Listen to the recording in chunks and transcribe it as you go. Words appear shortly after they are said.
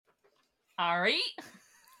Ari.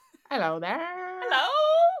 Hello there. Hello.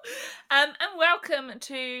 And welcome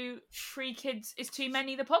to Three Kids is Too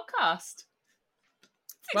Many, the podcast.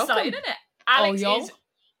 It's exciting, isn't it? Alex is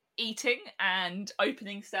eating and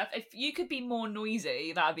opening stuff. If you could be more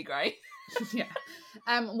noisy, that'd be great. Yeah.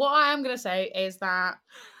 What I am going to say is that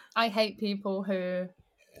I hate people who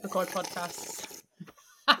record podcasts.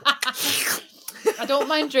 I don't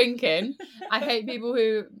mind drinking. I hate people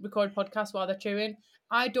who record podcasts while they're chewing.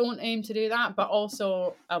 I don't aim to do that, but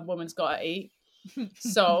also a woman's got to eat.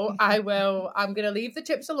 So I'm going to leave the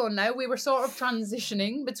chips alone now. We were sort of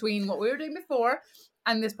transitioning between what we were doing before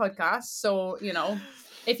and this podcast. So, you know,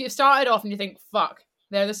 if you started off and you think, fuck,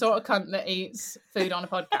 they're the sort of cunt that eats food on a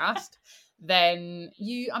podcast, then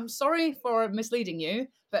I'm sorry for misleading you,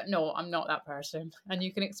 but no, I'm not that person. And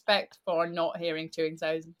you can expect for not hearing chewing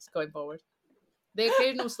sounds going forward. The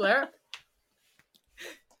occasional slurp.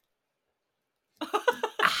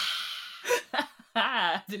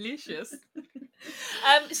 Delicious.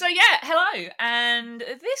 So yeah, hello, and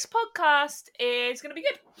this podcast is going to be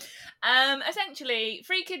good. Essentially,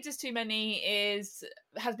 Three Kids is Too Many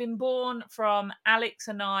has been born from Alex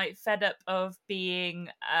and I fed up of being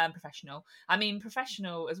professional. I mean,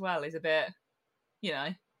 professional as well is a bit, you know.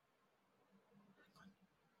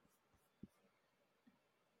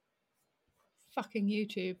 Fucking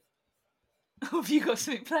YouTube. Have you got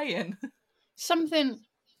something playing? Something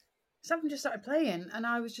just started playing, and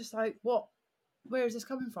I was just like, what? Where is this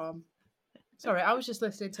coming from? Sorry, I was just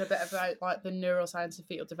listening to a bit about like the neuroscience of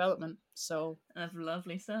fetal development. So that's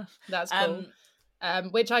lovely stuff. That's cool.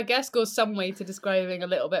 Which I guess goes some way to describing a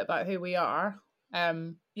little bit about who we are.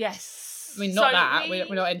 Yes. I mean, not so that.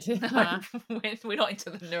 We're not into that. We're not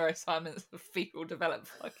into the neuroscience of fetal development.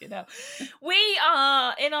 Fucking hell. We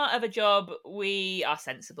are, in our other job, we are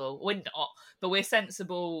sensible. We're not, but we're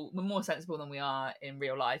sensible. We're more sensible than we are in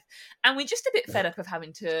real life. And we're just a bit fed up of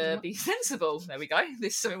having to be sensible. There we go.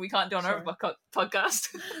 This is something we can't do on our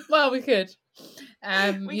podcast. Well, we could.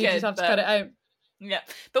 You just have to cut it out. Yeah.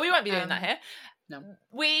 But we won't be doing that here. No.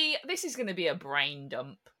 This is going to be a brain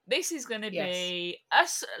dump. This is going to be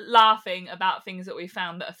us laughing about things that we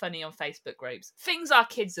found that are funny on Facebook groups. Things our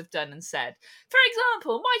kids have done and said. For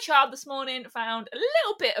example, my child this morning found a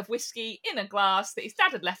little bit of whiskey in a glass that his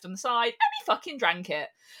dad had left on the side, and he fucking drank it.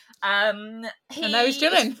 And now he's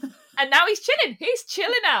chilling. And now he's chilling. He's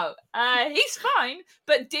chilling out. He's fine,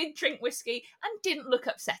 but did drink whiskey and didn't look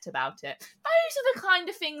upset about it. Those are the kind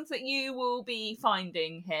of things that you will be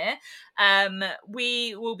finding here.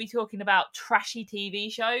 We will be talking about trashy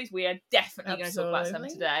TV shows. We are definitely going to talk about some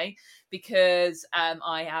today because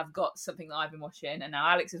I have got something that I've been watching, and now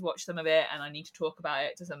Alex has watched some of it, and I need to talk about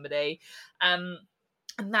it to somebody. And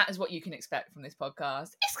that is what you can expect from this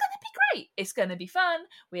podcast. It's going to be great. It's going to be fun.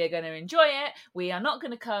 We are going to enjoy it. We are not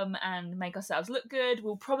going to come and make ourselves look good.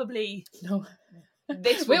 We'll probably... No.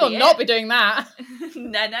 We will not be doing that.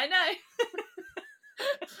 No.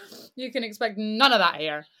 You can expect none of that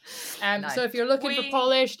here. No. So if you're looking for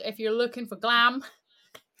polished, if you're looking for glam,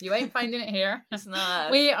 you ain't finding it here. It's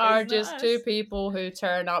not. We are just two people who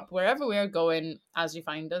turn up wherever we are going as you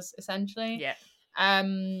find us, essentially. Yeah.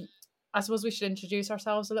 I suppose we should introduce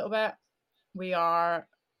ourselves a little bit. We are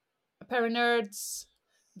a pair of nerds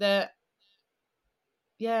that,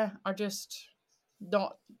 are just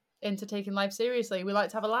not into taking life seriously. We like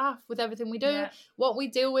to have a laugh with everything we do. Yeah. What we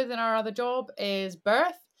deal with in our other job is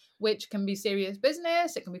birth, which can be serious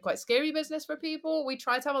business. It can be quite scary business for people. We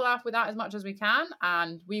try to have a laugh with that as much as we can,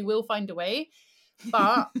 and we will find a way.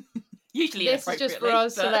 But usually this is just for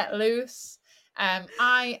us to let loose.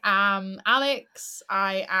 I am Alex.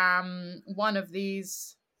 I am one of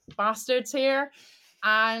these bastards here.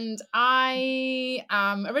 And I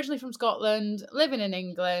am originally from Scotland, living in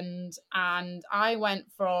England. And I went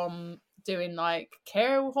from doing like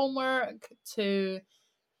care homework to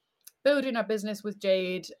building a business with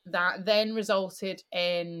Jade that then resulted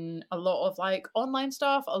in a lot of like online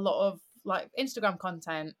stuff, a lot of like Instagram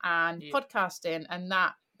content and podcasting. And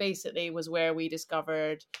that basically was where we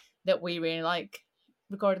discovered that we really like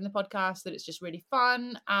recording the podcast, that it's just really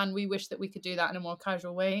fun, and we wish that we could do that in a more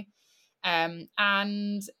casual way.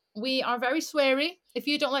 And we are very sweary. If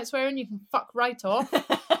you don't like swearing, you can fuck right off.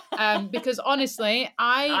 Because honestly,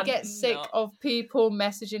 I get sick of people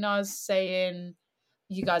messaging us saying,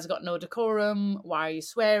 you guys have got no decorum, why are you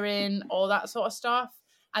swearing, all that sort of stuff.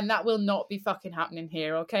 And that will not be fucking happening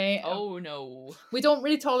here, okay? Oh, no. We don't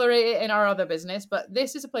really tolerate it in our other business, but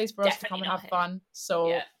this is a place for us to come and have fun.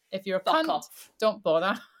 So if you're a cunt, don't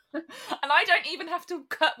bother. And I don't even have to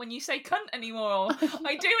cut when you say cunt anymore.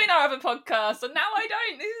 I do in our other podcast, and now I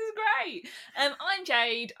don't. This is great. I'm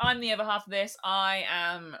Jade. I'm the other half of this. I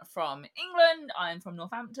am from England. I'm from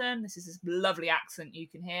Northampton. This is this lovely accent you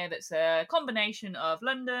can hear that's a combination of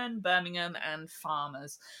London, Birmingham, and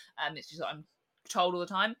farmers. It's just what I'm told all the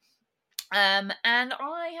time. And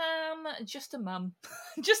I am just a mum.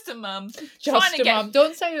 Just a mum. Just a mum.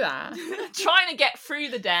 Don't say that. Trying to get through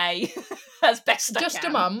the day as best I can. Just a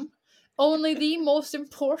mum. Only the most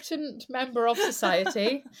important member of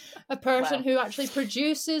society. A person who actually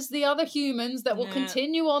produces the other humans that will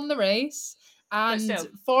continue on the race and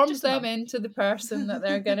forms them into the person that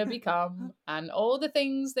they're going to become. And all the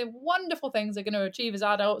things, the wonderful things they're going to achieve as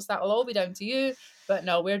adults, that will all be down to you. But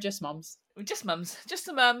no, we're just mums. We're just mums. Just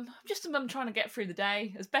a mum. Just a mum trying to get through the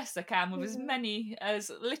day as best I can with as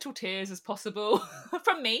little tears as possible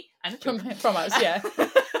from me and from us, yeah.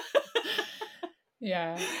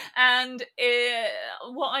 Yeah. And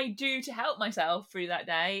what I do to help myself through that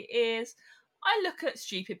day is I look at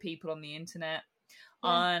stupid people on the internet.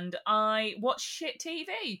 And I watch shit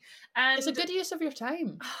TV. And it's a good use of your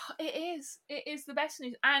time. It is. It is the best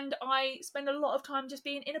news. And I spend a lot of time just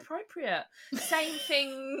being inappropriate. Saying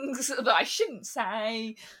things that I shouldn't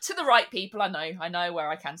say to the right people. I know where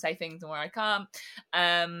I can say things and where I can't.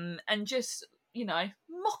 And just,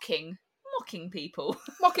 mocking people.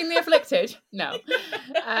 Mocking the afflicted? No.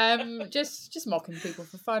 Just mocking people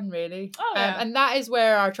for fun, really. Oh, yeah. And that is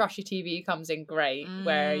where our trashy TV comes in great,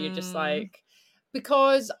 where you're just like,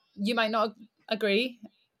 because you might not agree,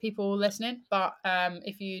 people listening, but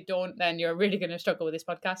if you don't, then you're really going to struggle with this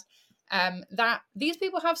podcast. That these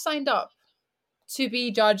people have signed up to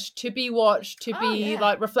be judged, to be watched, to be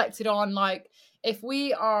like reflected on. Like, if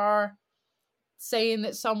we are saying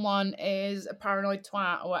that someone is a paranoid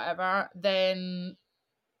twat or whatever, then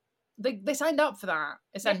they signed up for that,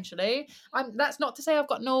 essentially. That's not to say I've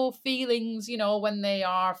got no feelings, when they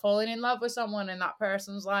are falling in love with someone and that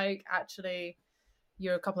person's like, actually,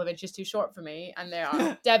 you're a couple of inches too short for me, and they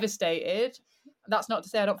are devastated. That's not to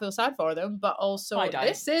say I don't feel sad for them, but also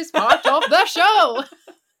this is part of the show.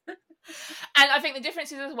 And I think the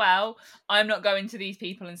difference is as well, I'm not going to these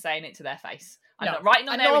people and saying it to their face. I'm not writing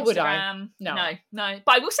on their Instagram. No.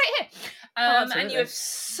 But I will say it here. And you have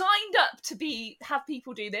signed up to have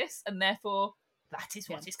people do this, and therefore that is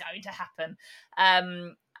what is going to happen.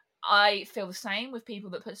 I feel the same with people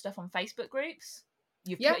that put stuff on Facebook groups.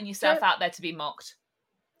 You're putting yourself out there to be mocked.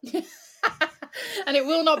 And it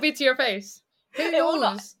will not be to your face. Who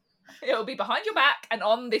knows? It will be behind your back and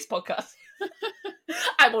on this podcast.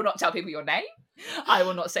 I will not tell people your name. I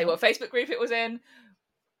will not say what Facebook group it was in.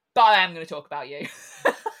 But I am going to talk about you.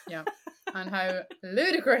 Yeah. And how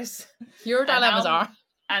ludicrous your dilemmas are.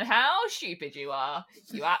 And how stupid you are.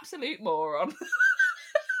 You absolute moron.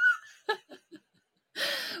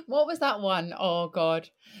 What was that one? Oh, God.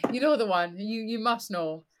 You know the one. You must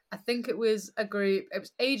know. I think it was a group. It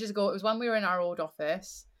was ages ago. It was when we were in our old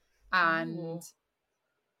office. And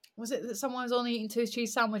was it that someone was only eating 2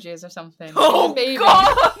 cheese sandwiches or something? Oh,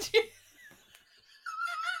 God!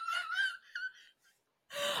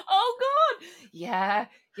 Oh, God! Yeah.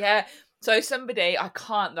 So somebody,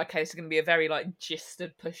 this is going to be a very,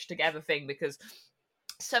 gisted, pushed together thing, because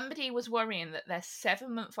somebody was worrying that their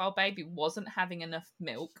 7-month-old baby wasn't having enough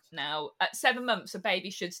milk. Now, at 7 months, a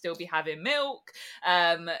baby should still be having milk,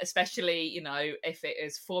 especially, if it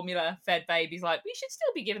is formula-fed babies. We should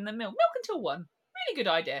still be giving them milk until 1. Really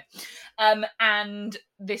good idea. And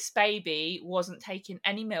this baby wasn't taking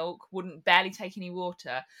any milk, wouldn't barely take any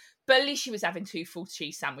water, but at least she was having 2 full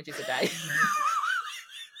cheese sandwiches a day.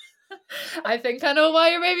 I think I know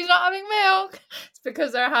why your baby's not having milk. It's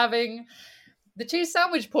because they're having the cheese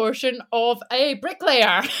sandwich portion of a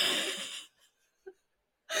bricklayer.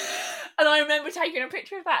 And I remember taking a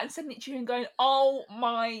picture of that and sending it to you and going, oh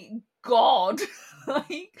my God. Did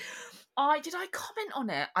I comment on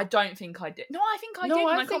it? I don't think I did. No, I think I did. And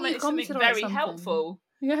I commented something very helpful.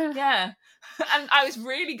 Yeah. And I was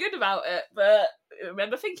really good about it. But I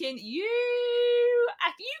remember thinking, if you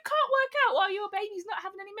can't work out why your baby's not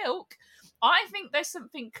having any milk, I think there's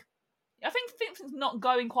something... I think things not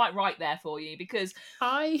going quite right there for you, because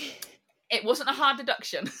it wasn't a hard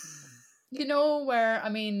deduction. Where,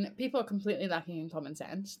 people are completely lacking in common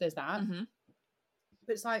sense. There's that. Mm-hmm.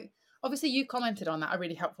 But it's obviously you commented on that, a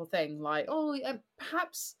really helpful thing,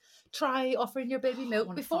 perhaps try offering your baby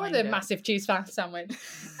milk before the massive cheese sandwich.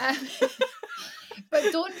 But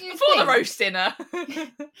don't you before the roast dinner?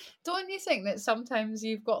 Don't you think that sometimes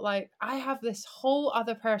you've got I have this whole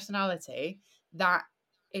other personality that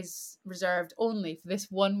is reserved only for this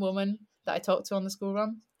one woman that I talked to on the school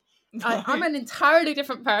run, I'm an entirely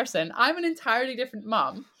different person. I'm an entirely different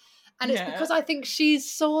mum. And it's because I think she's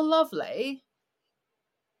so lovely.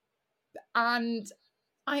 And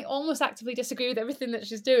I almost actively disagree with everything that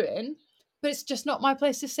she's doing. But it's just not my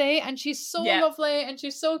place to say. And she's so lovely and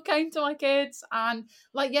she's so kind to my kids. And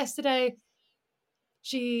like yesterday,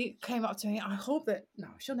 she came up to me. I hope that... No,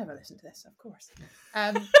 she'll never listen to this, of course.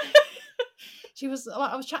 She was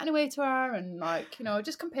like, I was chatting away to her and like, you know,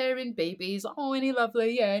 just comparing babies. Oh, ain't he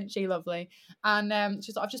lovely? Yeah, ain't she lovely? And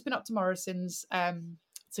she's like, I've just been up to Morrison's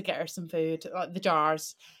to get her some food, like the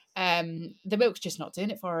jars. The milk's just not doing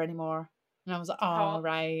it for her anymore. And I was like,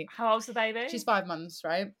 right. How old's the baby? She's 5 months,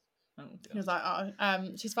 right? Oh, he was like,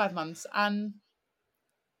 she's 5 months. And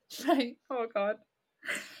right, oh God.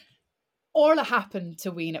 Orla happened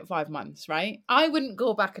to wean at 5 months, right? I wouldn't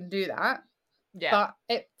go back and do that. Yeah. But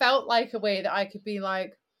it felt like a way that I could be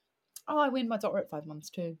like, oh, I weaned my daughter at 5 months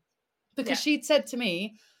too. Because she'd said to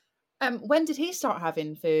me, when did he start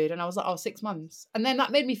having food? And I was like, 6 months. And then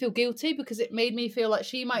that made me feel guilty because it made me feel like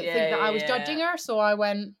she might think that I was judging her. So I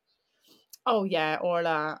went, oh yeah,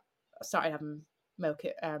 Orla started having milk.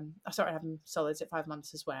 I started having solids at 5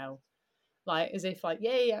 months as well. Like, as if like,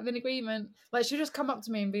 yay, I'm in agreement. Like, she'd just come up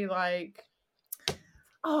to me and be like,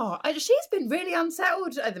 oh, she's been really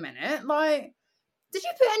unsettled at the minute. Like, did you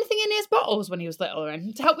put anything in his bottles when he was little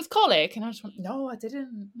and to help with colic? And I just went, no, I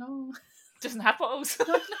didn't. No. Doesn't have bottles.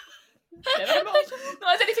 No,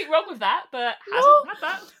 there's anything wrong with that, but hasn't had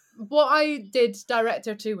that. What I did direct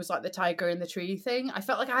her to was like the tiger in the tree thing. I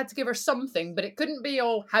felt like I had to give her something, but it couldn't be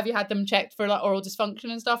all, have you had them checked for like oral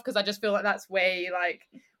dysfunction and stuff? Because I just feel like that's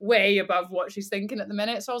way above what she's thinking at the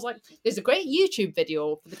minute. So I was like, there's a great YouTube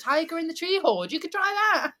video for the tiger in the tree horde. You could try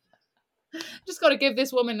that. Just got to give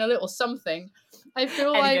this woman a little something. I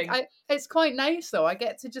feel like it's quite nice though. I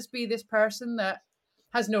get to just be this person that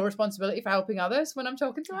has no responsibility for helping others when I'm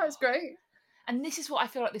talking to her. It's great. And this is what I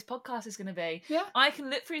feel like this podcast is going to be. Yeah. I can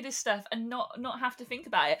look through this stuff and not have to think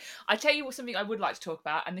about it. I tell you what, something I would like to talk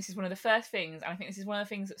about, and this is one of the first things, and I think this is one of the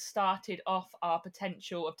things that started off our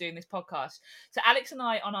potential of doing this podcast. So Alex and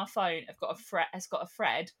I on our phone have got a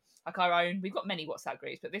thread, like our own. We've got many WhatsApp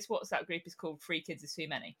groups, but this WhatsApp group is called 3 Kids is Too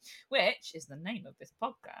Many, which is the name of this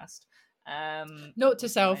podcast. Note to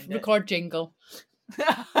self, record jingle.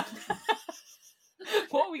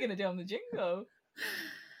 What are we going to do on the jingle?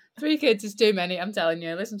 3 kids is too many, I'm telling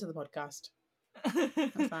you. Listen to the podcast.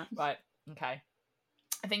 That's that. Right, okay.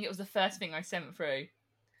 I think it was the first thing I sent through.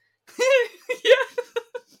 Yeah.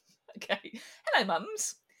 Okay. Hello,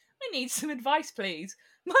 mums. I need some advice, please.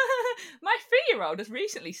 My 3-year-old has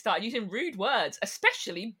recently started using rude words,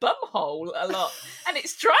 especially bumhole, a lot, and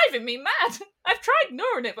it's driving me mad. I've tried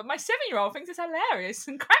ignoring it, but my 7-year-old thinks it's hilarious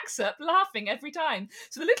and cracks up laughing every time.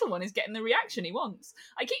 So the little one is getting the reaction he wants.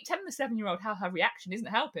 I keep telling the 7-year-old how her reaction isn't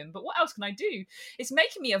helping, but what else can I do? It's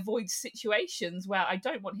making me avoid situations where I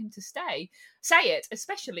don't want him to say it,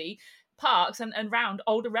 especially parks and round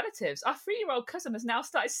older relatives. Our 3-year-old cousin has now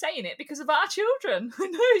started saying it because of our children. I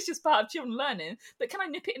know it's just part of children learning, but can I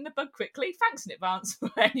nip it in the bud quickly? Thanks in advance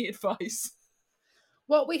for any advice.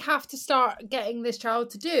 What we have to start getting this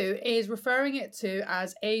child to do is referring it to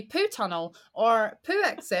as a poo tunnel or poo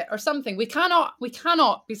exit or something. We cannot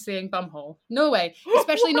be saying bumhole. No way.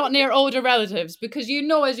 Especially not near older relatives, because you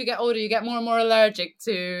know as you get older you get more and more allergic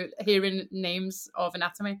to hearing names of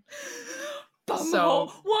anatomy. Bumhole.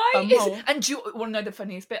 So, why bumhole. is... And do you want to know the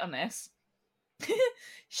funniest bit on this?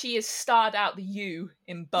 She has starred out the U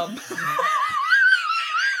in bum.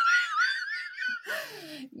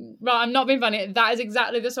 Right, I'm not being funny. That is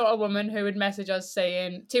exactly the sort of woman who would message us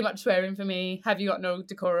saying, too much swearing for me, have you got no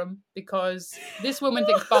decorum? Because this woman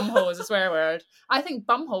thinks bumhole is a swear word. I think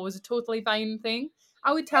bumhole is a totally fine thing.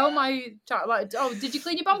 I would tell my child, like, oh, did you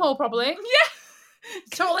clean your bumhole properly? Yeah.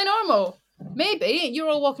 It's totally normal. Maybe you're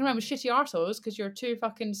all walking around with shitty arseholes because you're too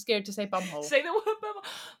fucking scared to say bumhole. Say the word bumhole.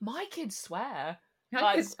 My kids swear.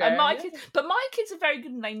 My kids swear, but my kids are very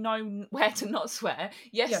good and they know where to not swear.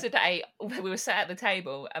 Yesterday, we were sat at the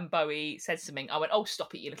table and Bowie said something. I went, oh,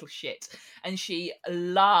 stop it, you little shit. And she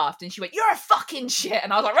laughed and she went, you're a fucking shit.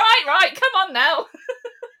 And I was like, right, come on now.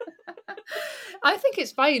 I think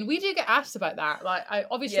it's fine. We do get asked about that. Like,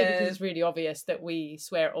 obviously, because it's really obvious that we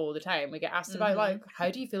swear all the time. We get asked about, like, how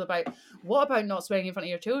do you feel what about not swearing in front of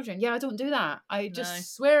your children? Yeah, I don't do that. I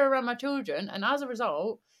just swear around my children. And as a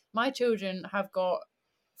result, my children have got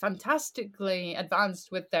fantastically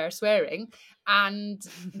advanced with their swearing. And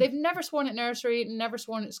they've never sworn at nursery, never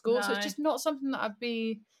sworn at school. No. So it's just not something that I'd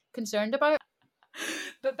be concerned about.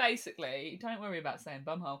 But basically, don't worry about saying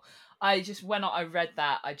bumhole. When I read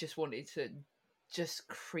that, I just wanted to just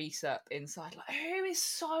crease up inside. Like, who is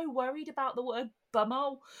so worried about the word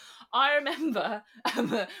bumhole? I remember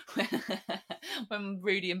when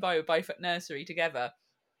Rudy and Bo were both at nursery together.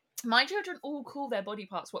 My children all call their body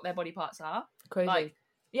parts what their body parts are. Crazy. Like,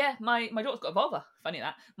 yeah, my daughter's got a vulva. Funny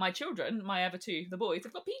that. My children, my other two, the boys,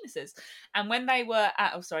 have got penises. And when they were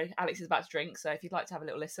at... Oh, sorry, Alex is about to drink, so if you'd like to have a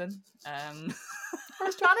little listen. I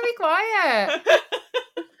was trying to be quiet.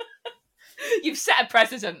 You've set a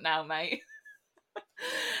precedent now, mate.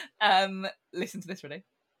 Listen to this, really.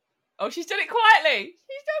 Oh, she's done it quietly.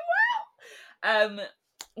 She's done well.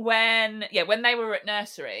 When they were at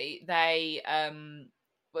nursery, they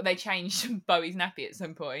changed Bowie's nappy at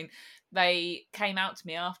some point. They came out to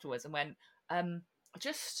me afterwards and went, I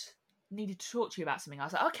just needed to talk to you about something. I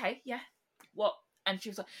was like, okay, yeah, what? And she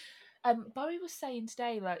was like, Bowie was saying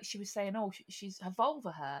today, like, she was saying, oh, her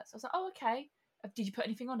vulva hurts. I was like, oh, okay. Did you put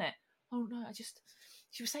anything on it? Oh, no,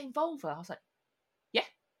 she was saying vulva. I was like, yeah.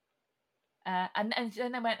 And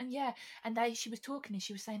then they went, and yeah, and she was talking and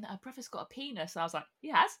she was saying that her brother's got a penis. And I was like, he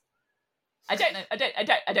has? I don't know. I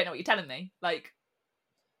don't know what you're telling me. Like,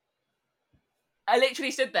 I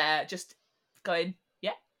literally stood there just going,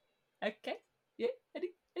 yeah, okay, yeah, anything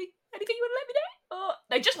you want to let me know? Or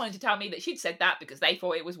they just wanted to tell me that she'd said that because they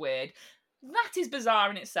thought it was weird. That is bizarre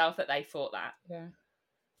in itself that they thought that. Yeah.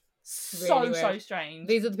 So strange.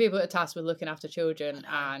 These are the people that are tasked with looking after children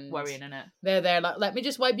and worrying, innit? They're there like, let me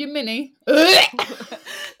just wipe your mini. Let's have a look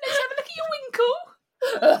at your winkle.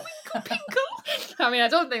 Winkle pinkle. I mean, I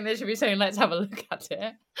don't think they should be saying let's have a look at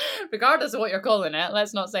it. Regardless of what you're calling it,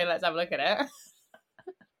 let's not say let's have a look at it.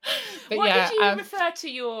 But what yeah, did you refer to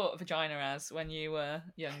your vagina as when you were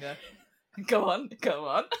younger? Go on.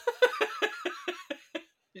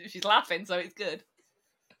 She's laughing, so it's good.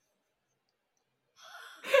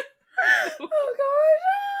 Oh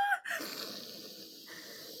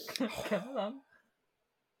god. Come on.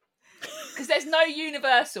 Because there's no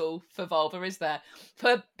universal for vulva, is there?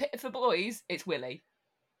 For boys, it's willy.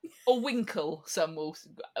 Or winkle, some will,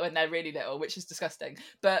 when they're really little, which is disgusting.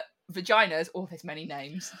 But vaginas, there's many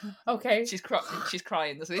names. Okay. She's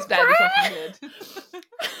crying, so this better be fucking good.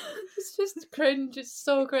 It's just cringe. It's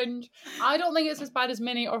so cringe. I don't think it's as bad as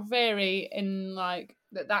mini or very in like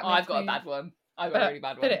that. I've got a bad one. I've got a really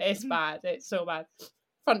bad one. But it is bad. It's so bad.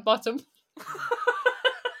 Front bottom.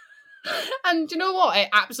 And do you know what? It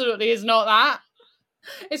absolutely is not that.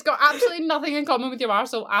 It's got absolutely nothing in common with your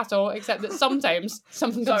arsehole at all, except that sometimes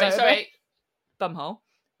something comes out of it. Bumhole.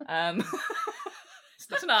 It's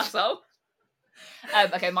not an arsehole.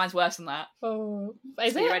 Okay, mine's worse than that. Oh,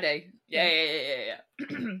 is it? You ready? Yeah.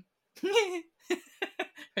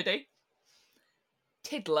 Ready?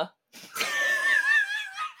 Tiddler.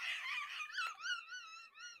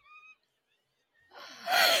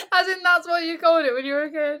 As in, that's what you called it when you were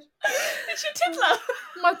a kid? It's your tiddler.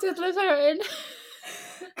 My tiddler's hurting.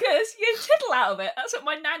 Because you tiddle out of it. That's what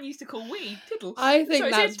my nan used to call wee. Tiddle. I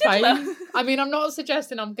think that's fine. I mean, I'm not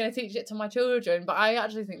suggesting I'm going to teach it to my children, but I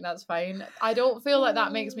actually think that's fine. I don't feel like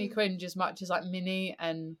that makes me cringe as much as like Minnie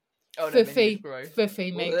and Fifi.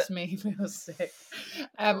 Fifi makes me feel sick.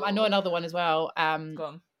 I know another one as well. Go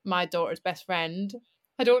on. My daughter's best friend.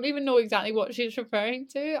 I don't even know exactly what she's referring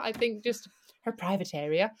to. I think just her private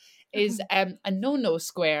area is a no-no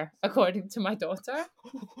square, according to my daughter.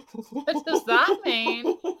 What does that mean?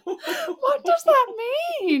 What does that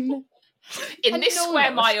mean? In this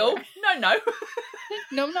square mile? No.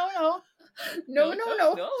 No.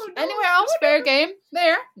 Anywhere else, fair game.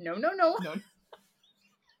 There. No.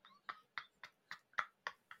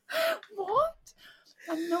 What?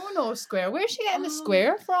 A no square? Where's she getting the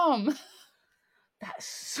square from?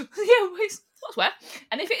 That's it's not square.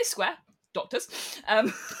 And if it is square, doctors. I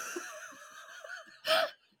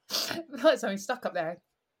feel like something stuck up there.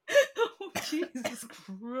 Oh, Jesus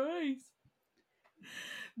Christ.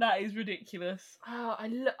 That is ridiculous. Oh,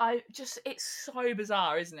 I just, it's so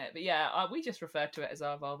bizarre, isn't it? But yeah, we just refer to it as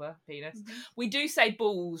our vulva, penis. Mm-hmm. We do say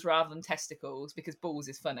balls rather than testicles because balls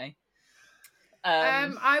is funny.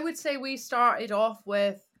 I would say we started off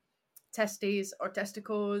with testes or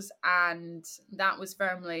testicles, and that was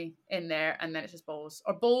firmly in there, and then it's just balls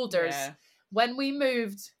or boulders. Yeah. When we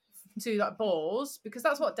moved to like balls, because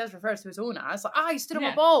that's what Des refers to his own as, like, he stood on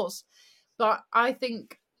my balls. But I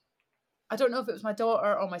think, I don't know if it was my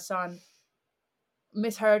daughter or my son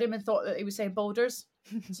misheard him and thought that he was saying boulders.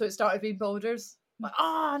 So it started being boulders. Like,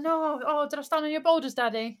 no, did I stand on your boulders,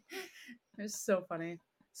 Daddy? It was so funny.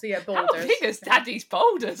 So yeah, boulders. How big is Daddy's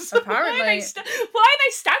boulders? Apparently. Why are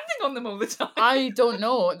they standing on them all the time? I don't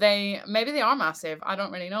know. Maybe they are massive. I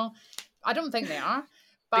don't really know. I don't think they are.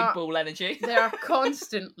 But big ball energy. They are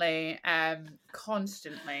constantly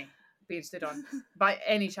being stood on by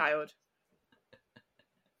any child.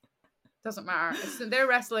 Doesn't matter. They're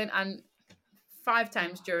wrestling, and 5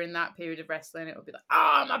 times during that period of wrestling, it will be like,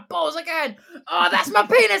 oh, my balls again. Oh, that's my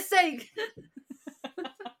penis sake.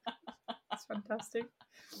 That's fantastic.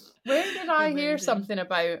 Where did I hear something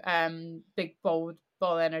about big ball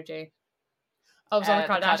energy? Oh, it was on the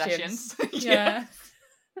Kardashians. Yeah.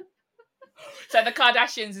 So the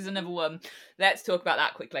Kardashians is another one. Let's talk about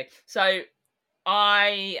that quickly. So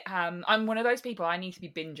I'm one of those people, I need to be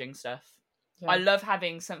binging stuff. Yeah. I love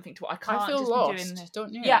having something to. I can't feel just lost, be doing this.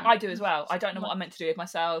 Don't you? Yeah, I do as well. I don't know what I'm meant to do with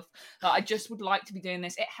myself. I just would like to be doing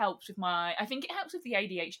this. It helps with I think it helps with the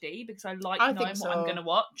ADHD because I like knowing what I'm going to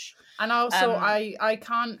watch. And also, I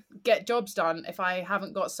can't get jobs done if I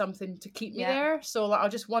haven't got something to keep me there. So like, I'll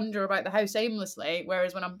just wander about the house aimlessly.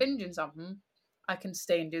 Whereas when I'm binging something, I can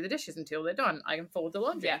stay and do the dishes until they're done. I can fold the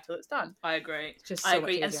laundry until it's done. I agree. It's just so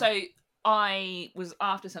much easier. And so I was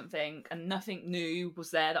after something and nothing new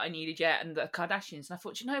was there that I needed yet, and the Kardashians, and I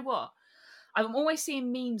thought, you know what? I'm always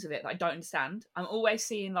seeing memes of it that I don't understand. I'm always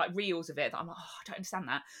seeing like reels of it that I'm like, oh, I don't understand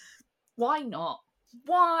that. Why not?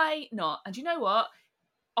 Why not? And you know what?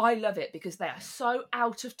 I love it because they are so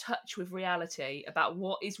out of touch with reality about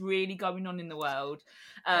what is really going on in the world.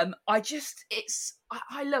 I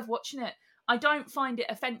love watching it. I don't find it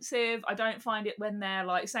offensive. I don't find it when they're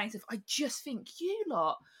like saying stuff. I just think you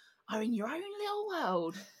lot are in your own little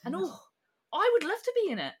world. And I would love to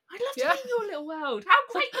be in it. I'd love to be in your little world. How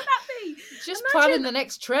great would that be? Just planning the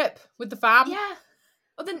next trip with the fam. Yeah.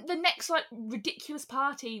 Or the next like ridiculous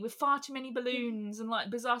party with far too many balloons and like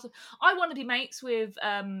bizarre stuff. I want to be mates with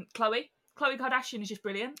Khloe. Khloe Kardashian is just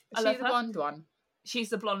brilliant. Is she the blonde one? She's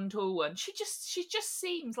the blonde tall one. She just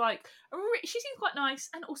seems like she seems quite nice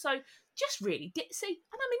and also just really ditzy,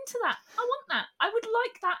 and I'm into that. I want that. I would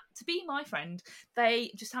like that to be my friend.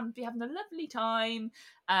 They just happen to be having a lovely time.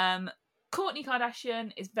 Kourtney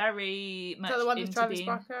Kardashian is very much the one with Travis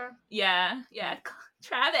Barker? Yeah.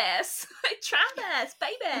 Travis,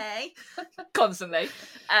 baby, constantly.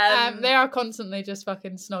 They are constantly just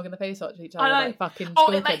fucking snogging the face out to each other, like fucking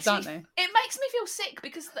school kids, aren't they? It makes me feel sick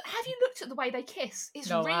because have you looked at the way they kiss? It's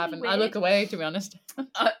really I haven't. weird. I look away, to be honest.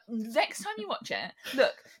 Next time you watch it,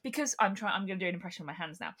 look, because I'm going to do an impression with my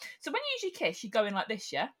hands now. So when you usually kiss, you go in like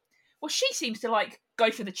this, yeah. Well, she seems to like go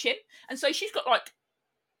for the chin, and so she's got like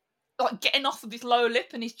getting off of his lower lip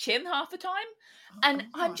and his chin half the time, and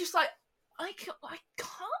I'm just like. I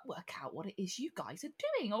can't work out what it is you guys are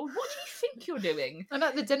doing, or what do you think you're doing? And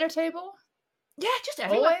at the dinner table? Yeah, just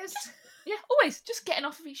everywhere. Always? Always. Just getting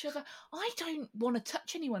off of each other. I don't want to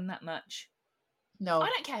touch anyone that much. No. I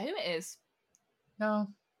don't care who it is. No.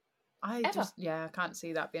 I can't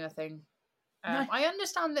see that being a thing. No. I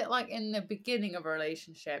understand that, like, in the beginning of a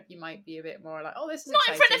relationship, you might be a bit more like, oh, this is not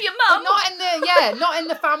exciting. in front of your mum! Not in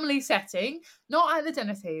the family setting, not at the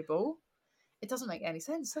dinner table. It doesn't make any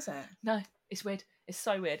sense, does it? No, it's weird. It's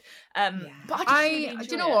so weird. But really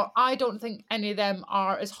do you know what? I don't think any of them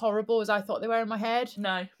are as horrible as I thought they were in my head.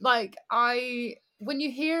 No. Like, when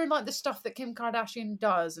you hear like the stuff that Kim Kardashian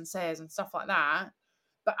does and says and stuff like that,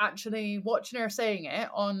 but actually watching her saying it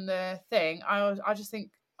on the thing, I just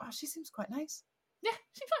think, oh, she seems quite nice. Yeah,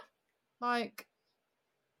 she's fine. Like,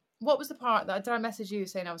 what was the part that did I message you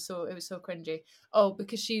saying it was so cringy? Oh,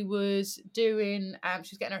 because she was doing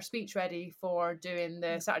she was getting her speech ready for doing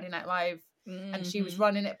the Saturday Night Live, and she was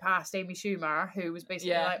running it past Amy Schumer, who was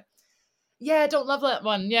basically like, yeah, don't love that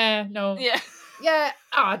one. Yeah, no. Yeah.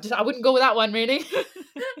 I wouldn't go with that one, really.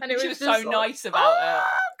 And it was so nice about it.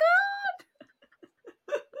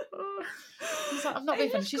 Oh god. Like, I'm not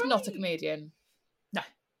being funny. She's not a comedian. No.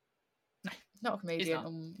 Not a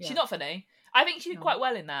comedian. She's not funny. I think she did quite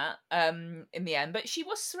well in that, in the end, but she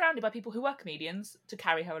was surrounded by people who were comedians to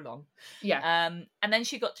carry her along. Yeah. And then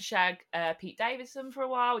she got to shag Pete Davidson for a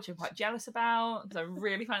while, which I'm quite jealous about because I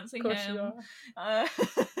really fancy him.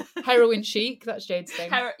 Heroin chic, that's Jade's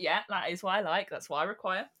thing. Yeah, that is what I like. That's what I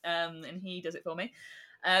require. And he does it for me.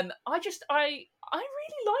 I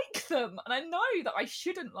really like them, and I know that I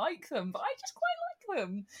shouldn't like them, but I just quite like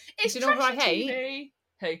them. It's you know who I hate? TV.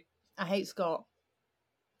 Who? I hate Scott.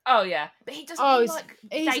 Oh yeah, but he doesn't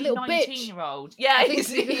he's a little 19-year-old. Yeah, he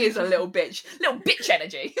is a little bitch. Little bitch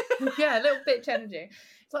energy. Yeah, little bitch energy.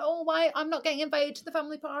 It's like, oh, why I'm not getting invited to the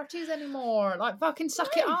family parties anymore. Like, fucking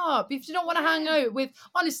suck it up. If you don't want to hang out with,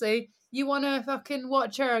 honestly, you want to fucking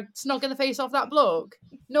watch her snogging the face off that bloke?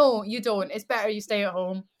 No, you don't. It's better you stay at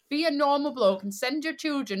home. Be a normal bloke and send your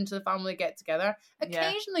children to the family get-together.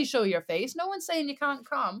 Occasionally show your face. No one's saying you can't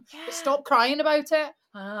come. Yeah. But stop crying about it.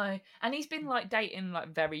 I know. And he's been like dating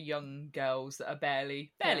like very young girls that are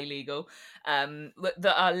barely legal,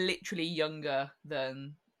 that are literally younger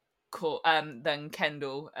than than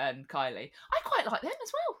Kendall and Kylie. I quite like them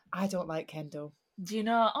as well. I don't like Kendall. Do you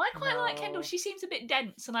know? I quite like No. Kendall. She seems a bit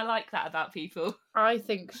dense, and I like that about people. I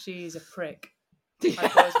think she's a prick.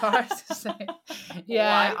 I'd go as far as to say.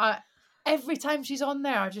 Yeah, every time she's on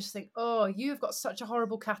there, I just think, oh, you've got such a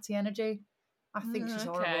horrible catty energy. I think she's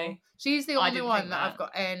horrible. She's the only one that I've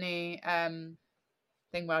got any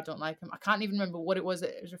thing where I don't like him. I can't even remember what it was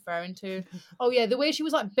that it was referring to. Oh yeah, the way she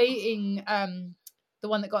was like baiting the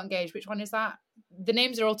one that got engaged. Which one is that? The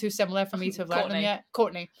names are all too similar for me to have learned them yet.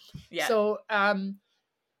 Courtney. Yeah. So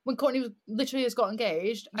when Courtney literally has got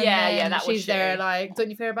engaged, and then that she's there like, don't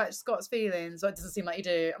you care about Scott's feelings? Or it doesn't seem like you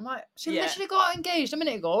do. I'm like, she literally got engaged a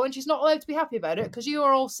minute ago, and she's not allowed to be happy about it because you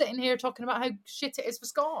are all sitting here talking about how shit it is for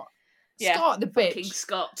Scott. Yeah, Scott, the bitch. Fucking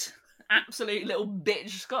Scott. Absolute little bitch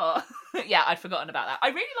Scott. Yeah, I'd forgotten about that. I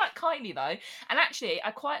really like Kylie though, and actually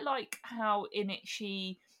I quite like how in it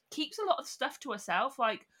she keeps a lot of stuff to herself.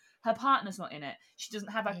 Like, her partner's not in it. She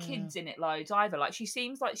doesn't have her kids in it loads either. Like, she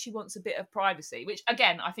seems like she wants a bit of privacy, which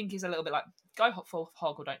again I think is a little bit like, go full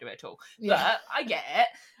hog or don't do it at all. Yeah. But I get it.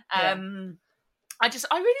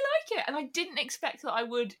 I really like it, and I didn't expect that I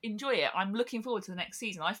would enjoy it. I'm looking forward to the next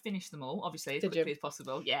season. I finished them all, obviously, as quickly as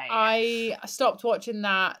possible. Yeah. I stopped watching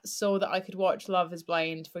that so that I could watch Love is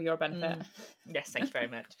Blind for your benefit. Yes, thank you very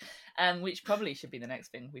much. Which probably should be the next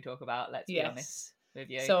thing we talk about, let's be honest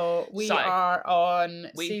with you. So we are on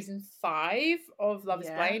season 5 of Love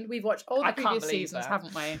is Blind. We've watched all the previous seasons,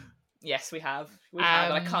 haven't we? Yes, we have.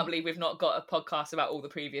 And I can't believe we've not got a podcast about all the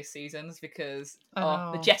previous seasons because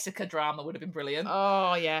the Jessica drama would have been brilliant.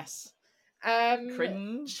 Oh, yes.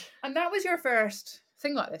 Cringe. And that was your first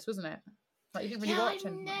thing like this, wasn't it? Like, you didn't really watch it.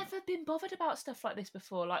 I've never been bothered about stuff like this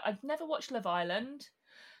before. Like, I've never watched Love Island.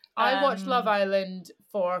 I watched Love Island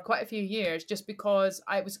for quite a few years just because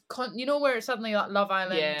I was... you know where suddenly like, Love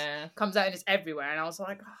Island comes out and it's everywhere, and I was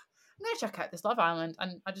like... I'm going to check out this Love Island,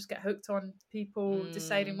 and I just get hooked on people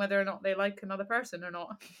deciding whether or not they like another person or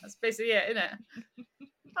not. That's basically it, isn't it?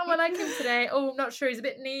 Oh, I like him today. Oh, I'm not sure, he's a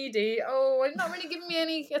bit needy. Oh, he's not really giving me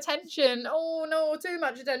any attention. Oh, no, too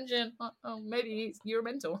much attention. Oh, maybe you're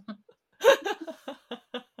mental.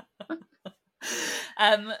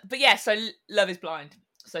 But yeah, so Love is Blind.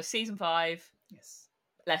 So season 5. Yes.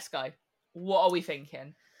 Let's go. What are we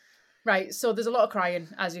thinking? Right, so there's a lot of crying,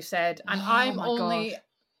 as you said, and I'm only...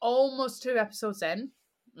 almost 2 episodes in,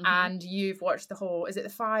 and you've watched the whole... Is it the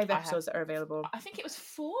 5 episodes that are available? I think it was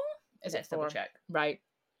 4. Is it 4? Double check. Right.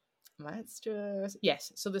 Let's just...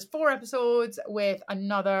 Yes, so there's 4 episodes with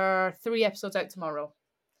another 3 episodes out tomorrow.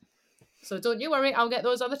 So don't you worry, I'll get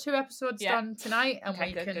those other 2 episodes done tonight, and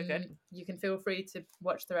you can feel free to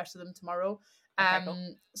watch the rest of them tomorrow. Okay,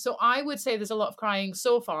 cool. So I would say there's a lot of crying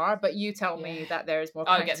so far, but you tell me that there's more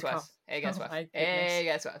crying. It gets worse. It gets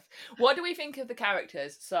worse. What do we think of the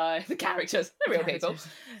characters? So the characters, the real people.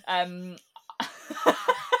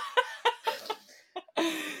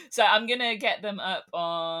 So I'm gonna get them up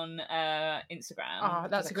on Instagram. Oh,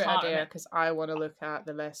 that's a great idea because I want to look at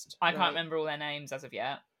the list. I can't remember all their names as of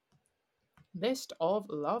yet. List of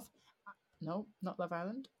Love. No, not Love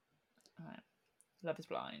Island. All right. Love is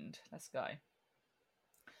Blind. Let's go.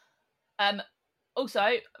 Also,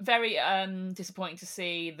 very disappointing to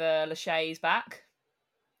see the Lachey's back.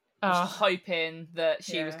 I was hoping that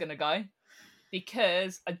she was going to go,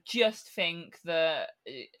 because I just think that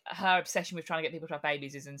her obsession with trying to get people to have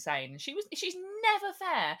babies is insane. She's never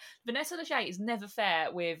fair. Vanessa Lachey is never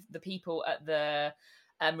fair with the people at the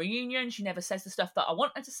reunion. She never says the stuff that I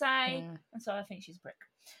want her to say, and so I think she's a prick.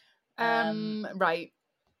 Right.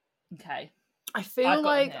 Okay. I feel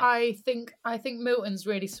like I think Milton's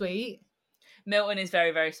really sweet. Milton is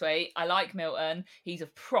very, very sweet. I like Milton. He's a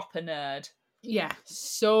proper nerd. Yeah,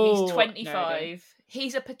 so he's 25. nerdy.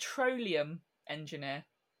 He's a petroleum engineer.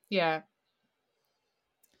 Yeah.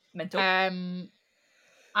 Mental.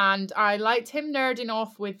 And I liked him nerding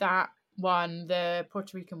off with that one, the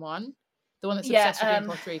Puerto Rican one. The one that's obsessed with being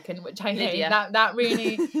Puerto Rican, which I hate. That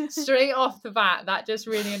really, straight off the bat, that just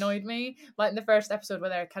really annoyed me. Like in the first episode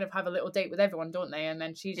where they kind of have a little date with everyone, don't they? And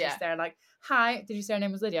then she's just there like, hi, did you say her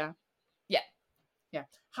name was Lydia? Yeah.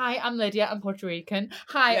 Hi, I'm Lydia, I'm Puerto Rican.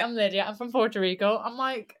 Hi, I'm Lydia, I'm from Puerto Rico. I'm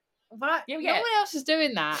like, what? No one else is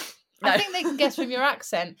doing that. No. I think they can guess from your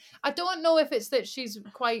accent. I don't know if it's that she's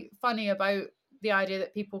quite funny about the idea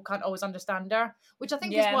that people can't always understand her, which I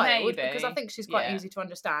think is wild, because I think she's quite easy to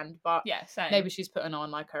understand, but maybe she's putting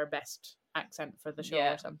on like her best accent for the show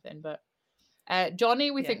or something. But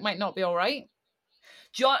Johnny, we think might not be all right.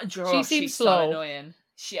 She seems slow. So annoying.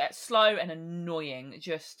 Slow and annoying.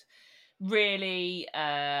 Just really,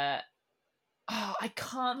 I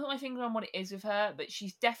can't put my finger on what it is with her, but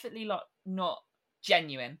she's definitely not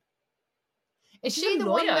genuine. Is She's she a the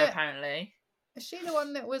lawyer, one that? apparently. Is she the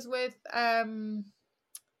one that was with? Who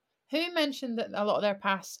mentioned that a lot of their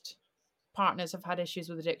past partners have had issues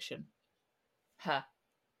with addiction? Her.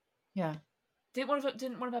 Yeah. Didn't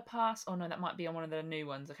one of her pass? Oh no, that might be on one of the new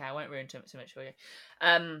ones. Okay, I won't ruin too much for you.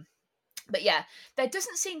 But yeah, they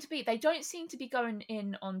don't seem to be going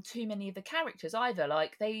in on too many of the characters either.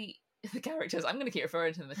 Like the characters, I'm going to keep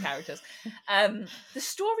referring to them as characters. The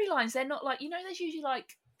storylines, they're not like, there's usually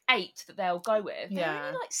like 8 that they'll go with. There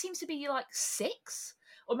only like seems to be like 6,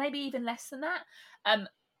 or maybe even less than that.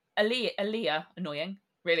 Aaliyah, annoying.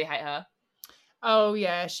 Really hate her. Oh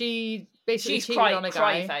yeah, she basically She's cheated on a guy.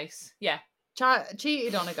 cry face. Yeah.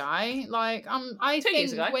 Cheated on a guy. Like I 2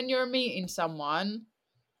 years think ago. when you're meeting someone,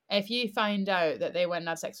 if you find out that they went and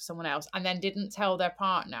had sex with someone else and then didn't tell their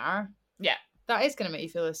partner, Yeah, that is going to make you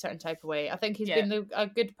feel a certain type of way. I think he's been a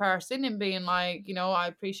good person in being like, I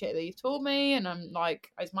appreciate that you told me, and I'm like,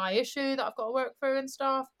 it's my issue that I've got to work through and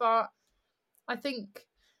stuff. But I think,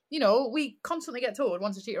 we constantly get told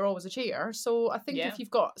once a cheater, always a cheater. So I think if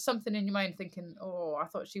you've got something in your mind thinking, oh, I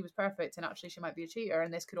thought she was perfect and actually she might be a cheater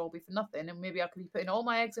and this could all be for nothing, and maybe I could be putting all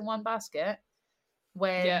my eggs in one basket,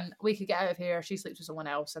 when we could get out of here, she sleeps with someone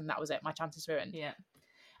else and that was it. My chances ruined. Yeah.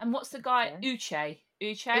 And what's the guy? Uche.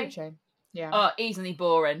 Uche. Yeah. Oh, easily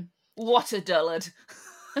boring. What a dullard.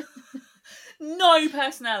 No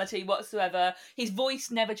personality whatsoever. His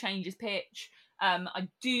voice never changes pitch. I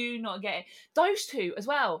do not get it. Those two as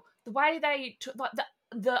well. The way they took like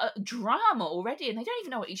the drama already, and they don't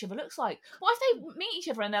even know what each other looks like. What if they meet each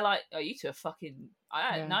other and they're like, "Oh, you two are fucking."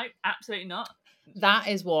 No, absolutely not. That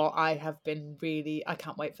is what I have been really. I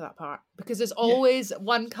can't wait for that part, because there's always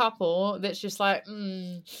one couple that's just like,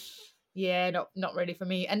 yeah, not really for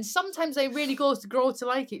me. And sometimes they really grow to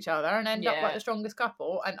like each other and end up like the strongest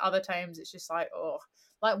couple, and other times it's just like, oh,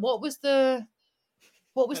 like what was the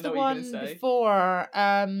one before?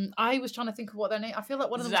 I was trying to think of what their name. I feel like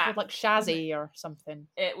one of them was called like Shazzy or something.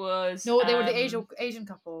 It was they were the Asian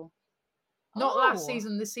couple. Not last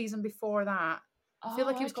season, the season before that. I feel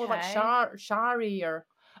like he was called like Shari or.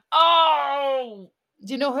 Oh,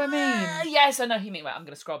 do you know who I mean? Yes, I know who you mean. Wait, I'm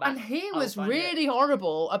going to scroll back. And he was really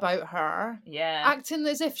horrible about her. Yeah. Acting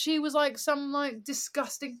as if she was like some like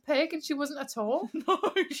disgusting pig, and she wasn't at all. No,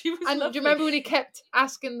 she was And lovely. do you remember when he kept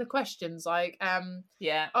asking the questions like,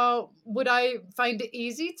 oh, would I find it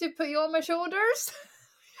easy to put you on my shoulders?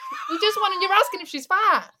 You're asking if she's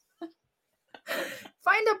fat.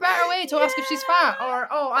 Find a better way to ask if she's fat. Or,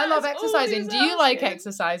 I love exercising. Do you like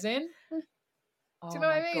exercising? Do you know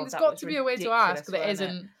what I mean? God, There's got to be a way to ask that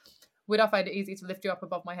isn't, would I find it easy to lift you up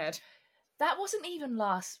above my head? That wasn't even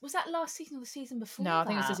was that last season or the season before? No, I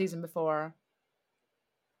think it's the season before.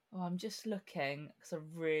 Oh, I'm just looking because I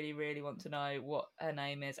really, really want to know what her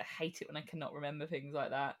name is. I hate it when I cannot remember things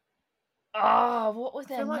like that. Oh, what was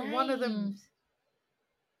their name? I feel like one of them...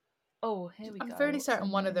 Oh, here we go. I'm fairly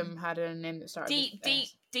certain one of them had a name that started with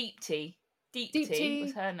Deep Tea. Deep Tea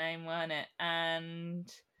was her name, weren't it? And...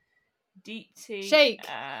 Deep Tea. Shake,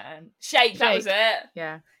 that was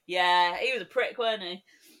it. Yeah, he was a prick, weren't he?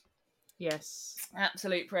 Yes,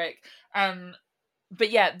 absolute prick. But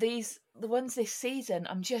yeah, the ones this season,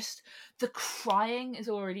 the crying is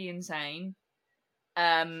already insane.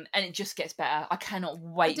 And it just gets better. I cannot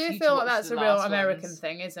wait. I do feel like that's a real American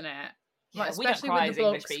thing, isn't it? Yeah, like, especially with the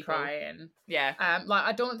blokes crying. Yeah. Like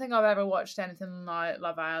I don't think I've ever watched anything like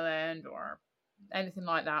Love Island or anything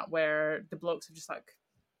like that where the blokes have just like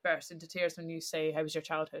burst into tears when you say, how was your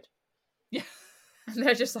childhood? Yeah. And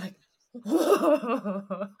they're just like,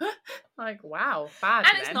 like, wow, bad.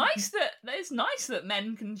 And it's nice that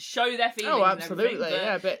men can show their feelings. Oh, absolutely,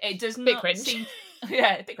 yeah, but it does bit not cringe. seem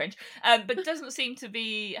yeah, a bit cringe. But it doesn't seem to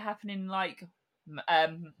be happening like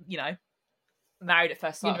Married at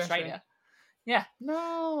First Sight Australia. Yeah. No.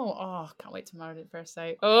 Oh, can't wait to Married at First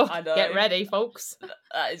Sight. Oh, I know. Get ready, folks.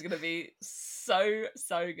 That is going to be so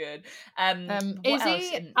good. Is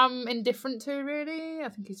he indifferent to, really? I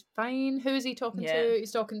think he's fine. Who is he talking to?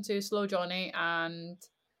 He's talking to Slow Johnny and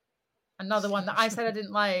another one that I said I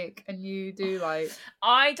didn't like and you do like.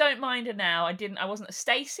 I don't mind her now. I wasn't.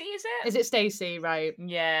 Stacey, is it? Is it Stacey? Right.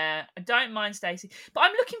 Yeah, I don't mind Stacey. But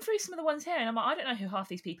I'm looking through some of the ones here and I'm like, I don't know who half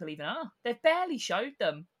these people even are. They've barely showed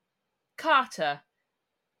them. Carter,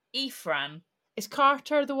 Ephraim. Is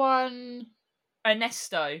Carter the one?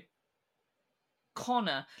 Ernesto,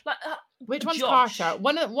 Connor. Like which one's Josh. Carter?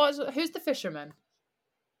 Who's the fisherman?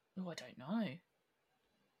 Oh, I don't know.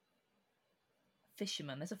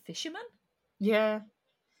 Fisherman. There's a fisherman? Yeah.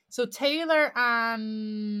 So Taylor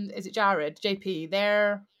and is it Jared? JP?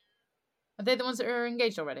 Are they the ones that are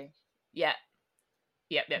engaged already? Yeah.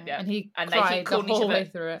 Yep. And he And they cried keep the calling each whole other way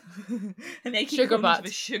through it. and they keep Sugar calling each butt.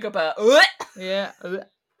 other sugar butt. Yeah.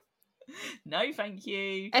 No, thank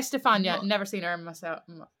you. Estefania, never seen her in my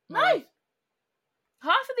life.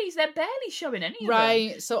 Half of these, they're barely showing any of them.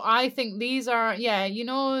 Right. So I think these are,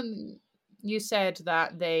 you said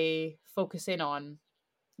that they focus in on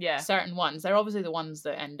certain ones. They're obviously the ones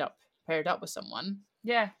that end up paired up with someone.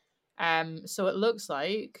 Yeah. So it looks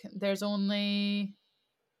like there's only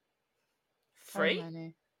 3? how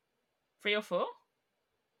many? 3 or 4?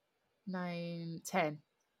 9, 10.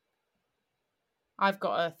 I've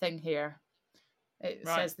got a thing here. It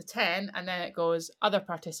says the 10, and then it goes other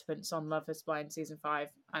participants on Love is Blind season 5,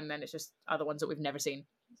 and then it's just other ones that we've never seen.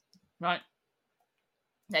 Right.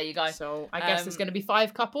 There you go. So I guess there's going to be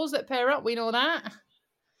 5 couples that pair up. We know that.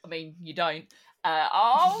 I mean, you don't.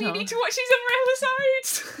 You need to watch these other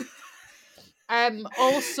episodes.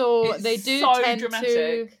 Also, It's they do so tend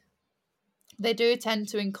dramatic.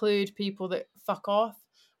 to include people that fuck off,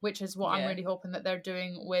 which is what I'm really hoping that they're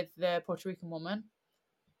doing with the Puerto Rican woman.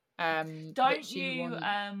 Don't you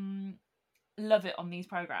love it on these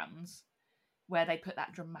programs where they put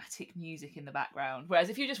that dramatic music in the background? Whereas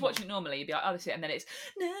if you're just watching it normally, you'd be like, oh, this is it, and then it's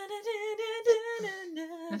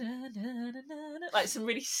like some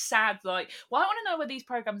really sad, like, well, I want to know where these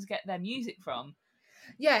programs get their music from.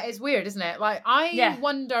 Yeah, it's weird, isn't it? Like, I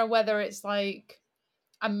wonder whether it's like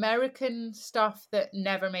American stuff that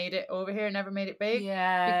never made it over here, never made it big.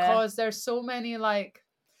 Yeah. Because there's so many, like,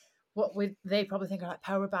 they probably think are like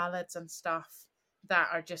power ballads and stuff that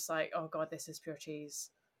are just like, oh god, this is pure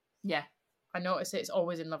cheese. Yeah. I notice it's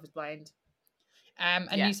always in Love is Blind. And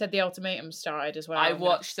you said The Ultimatum started as well. I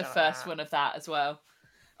watched the first one of that as well.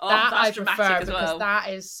 Oh, that that's I dramatic prefer as because well. that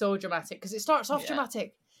is so dramatic. Because it starts off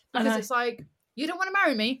dramatic. Because it's like, you don't want to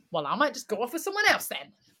marry me? Well, I might just go off with someone else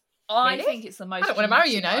then. I Really? think it's the most. I don't want to marry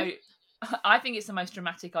you now. I think it's the most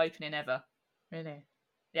dramatic opening ever. Really?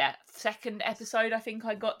 Yeah. Second episode, I think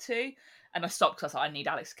I got to, and I stopped because I thought I need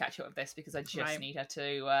Alex to catch up with this because I just need her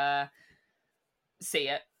to see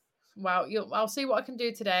it. Well, I'll see what I can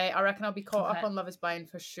do today. I reckon I'll be caught up on Love is Blind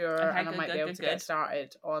for sure, and I might be able to get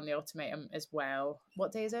started on The Ultimatum as well.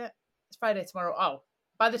 What day is it? It's Friday tomorrow. Oh,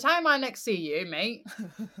 by the time I next see you, mate.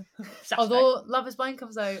 Although Love is Blind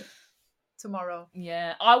comes out tomorrow.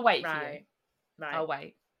 Yeah, I'll wait for you. Right. I'll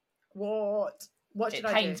wait. What should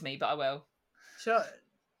I do? It pains me, but I will.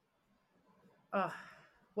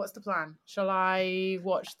 What's the plan? Shall I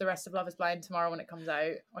watch the rest of Love is Blind tomorrow when it comes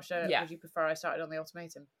out, or would you prefer I started on The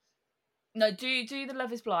Ultimatum? No, do the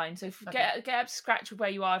Love is Blind. So get up to scratch with where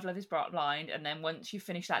you are with Love is Blind, and then once you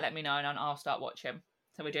finish that, let me know, and I'll start watching.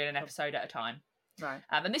 So we're doing an episode at a time. Right.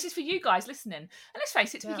 And this is for you guys listening. And let's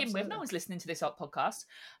face it, to begin with, no one's listening to this podcast.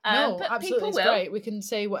 No, but absolutely, people it's will. great. We can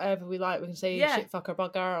say whatever we like. We can say shit, fucker,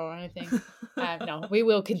 bugger, or anything. No, we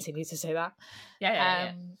will continue to say that.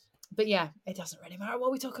 Yeah. But yeah, it doesn't really matter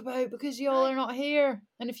what we talk about because y'all are not here.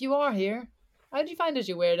 And if you are here, how did you find us,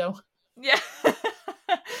 you weirdo? Yeah.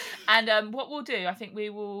 And what we'll do, I think we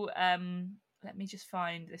will. Let me just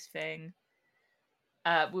find this thing.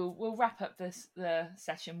 We'll wrap up the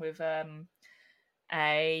session with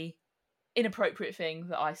a inappropriate thing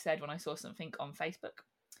that I said when I saw something on Facebook.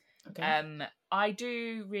 Okay. I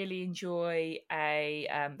do really enjoy a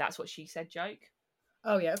that's what she said joke.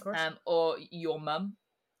 Oh yeah, of course. Or your mum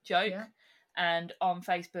joke. Yeah. And on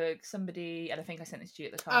Facebook, somebody, and I think I sent this to you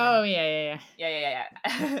at the time. Oh yeah.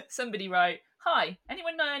 Somebody wrote, "Hi,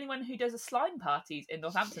 anyone know anyone who does a slime parties in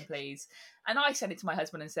Northampton, please?" And I sent it to my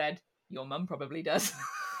husband and said, "Your mum probably does."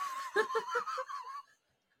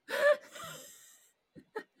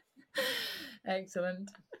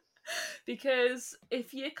 Excellent. Because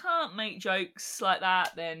if you can't make jokes like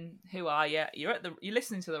that, then who are you? You're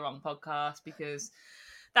listening to the wrong podcast, because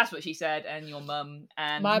that's what she said, and your mum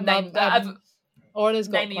and my mum. Orla's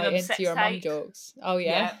got quite into your mum jokes. Oh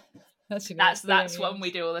yeah. That's one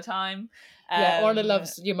we do all the time. Orla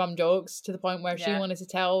loves your mum jokes to the point where she wanted to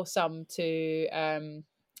tell some to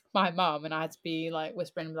my mum, and I had to be like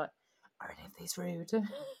whispering and be like, "Are any of these rude?"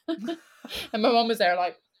 And my mum was there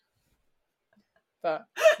like, but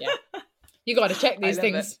yeah, you got to check these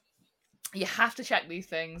things. You have to check these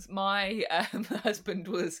things. My husband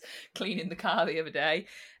was cleaning the car the other day,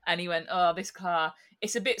 and he went, "Oh, this car,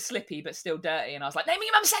 it's a bit slippy but still dirty." And I was like, "Name me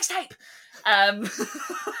your mum's sex tape."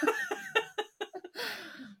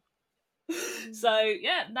 So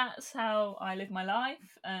yeah, that's how I live my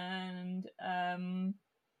life, and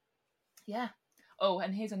yeah. Oh,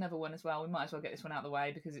 and here's another one as well. We might as well get this one out of the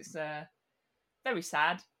way because it's very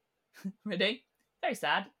sad. Ready? Very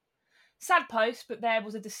sad. Sad post, but there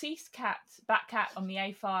was a deceased bat cat on the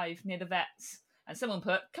A5 near the vets. And someone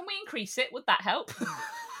put, can we increase it? Would that help?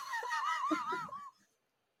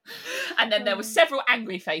 And then there were several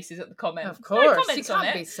angry faces at the comment. Of course, no you comments on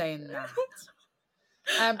can't it. be saying that.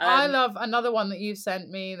 I love another one that you've sent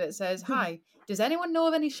me that says, "Hi, does anyone know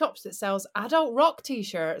of any shops that sells adult rock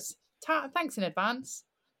t-shirts? Thanks in advance.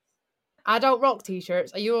 Adult rock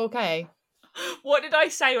t-shirts. Are you okay?" What did I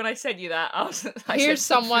say when I sent you that? Here's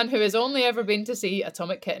someone who has only ever been to see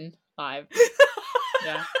Atomic Kitten live.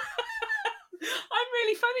 Yeah. I'm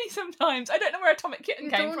really funny sometimes. I don't know where Atomic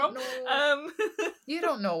Kitten came from. You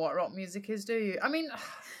don't know what rock music is, do you? I mean,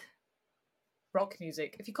 rock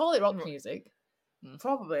music. If you call it rock music,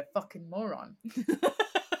 probably a fucking moron.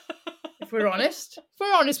 If we're honest. If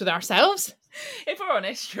we're honest with ourselves. If we're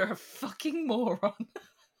honest, you're a fucking moron.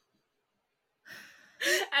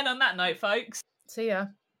 And on that note, folks. See ya.